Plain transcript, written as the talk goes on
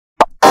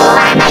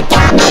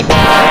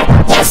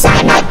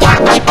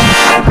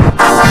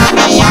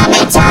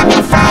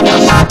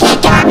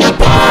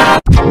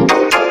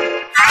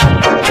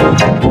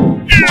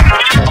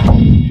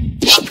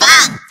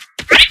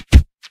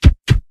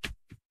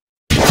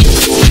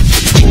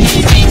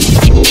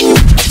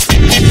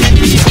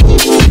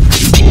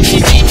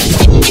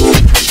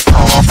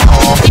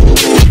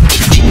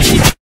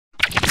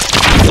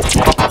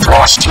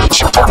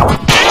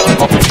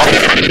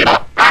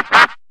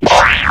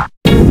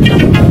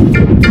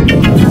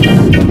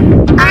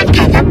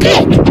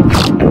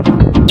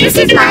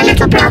This is my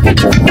little brother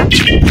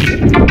George.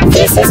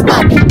 This is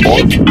Mommy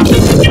Pig.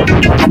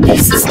 And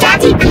this is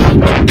Daddy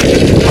Pig.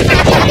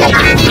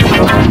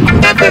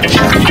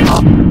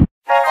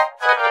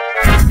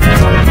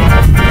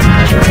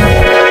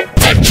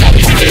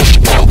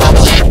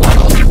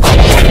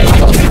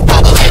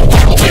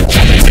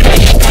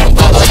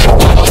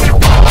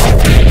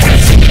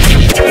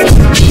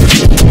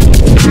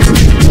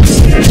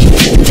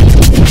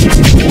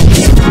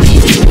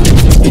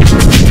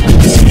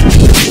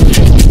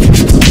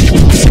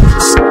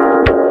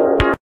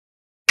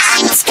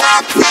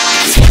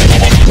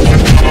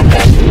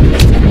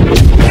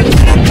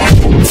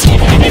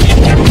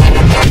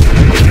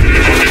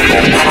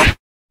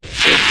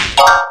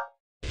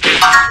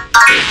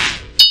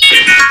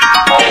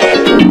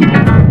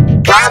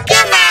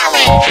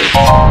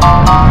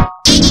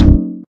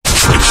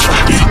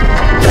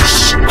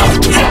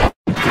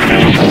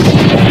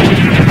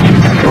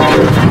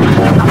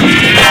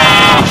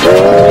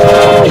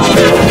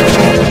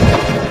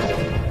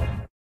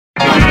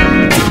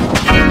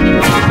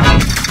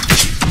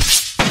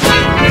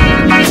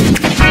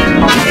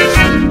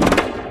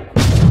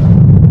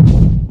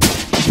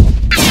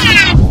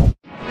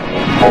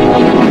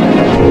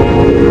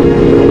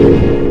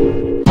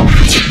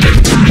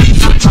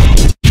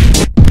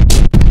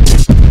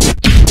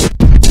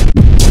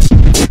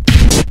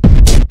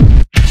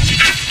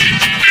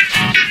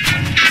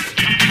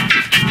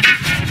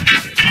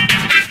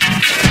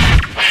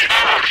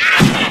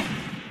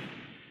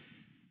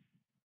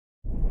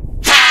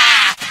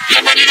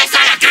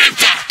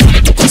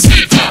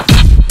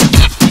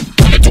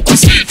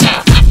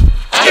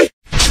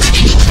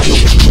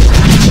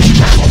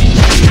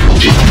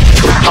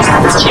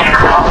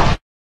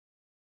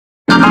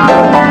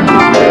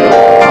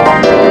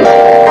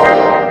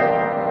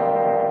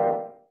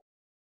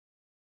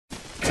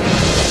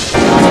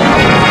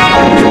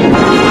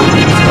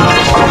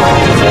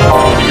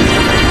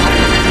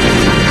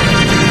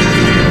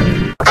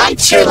 I'd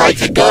sure like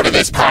to go to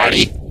this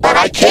party, but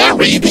I can't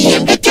read the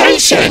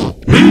invitation.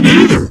 Me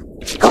neither.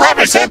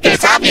 Whoever sent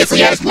this obviously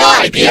has no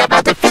idea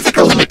about the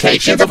physical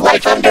limitations of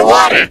life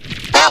underwater.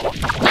 Well,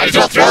 might as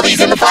well throw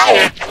these in the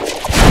fire.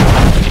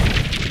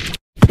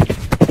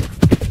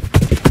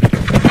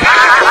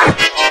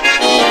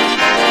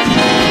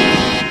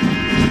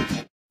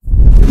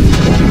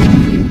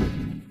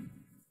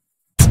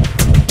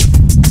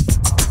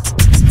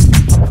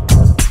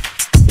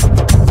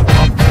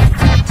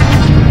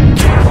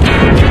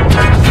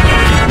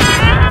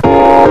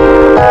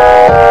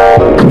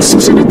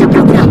 Susunod na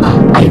programa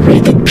ay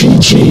rated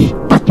PG.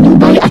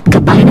 Patnubay at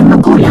gabay ng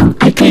magulang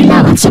ay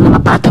kailangan sa mga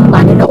batang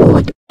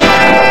manonood.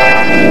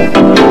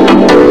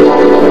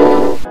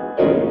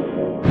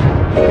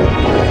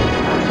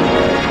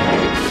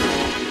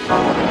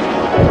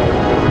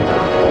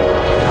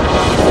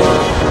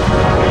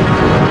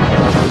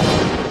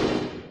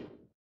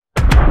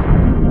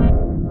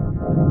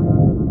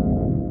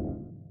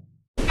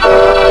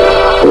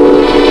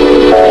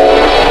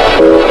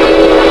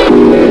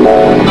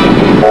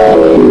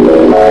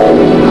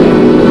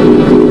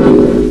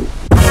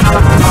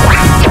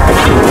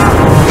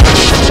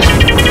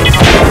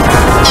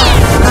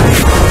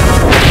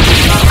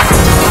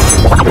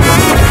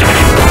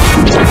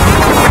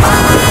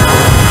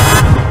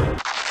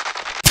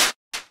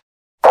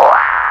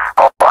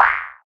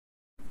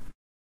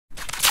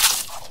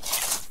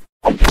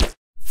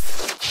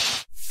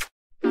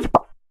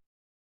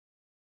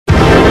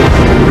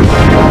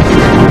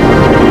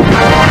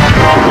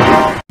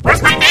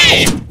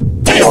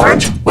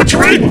 What you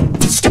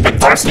reading?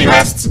 Stupid varsity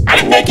lists? I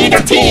didn't make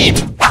either team.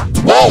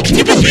 Whoa, can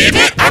you believe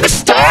it? I'm a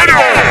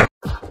starter!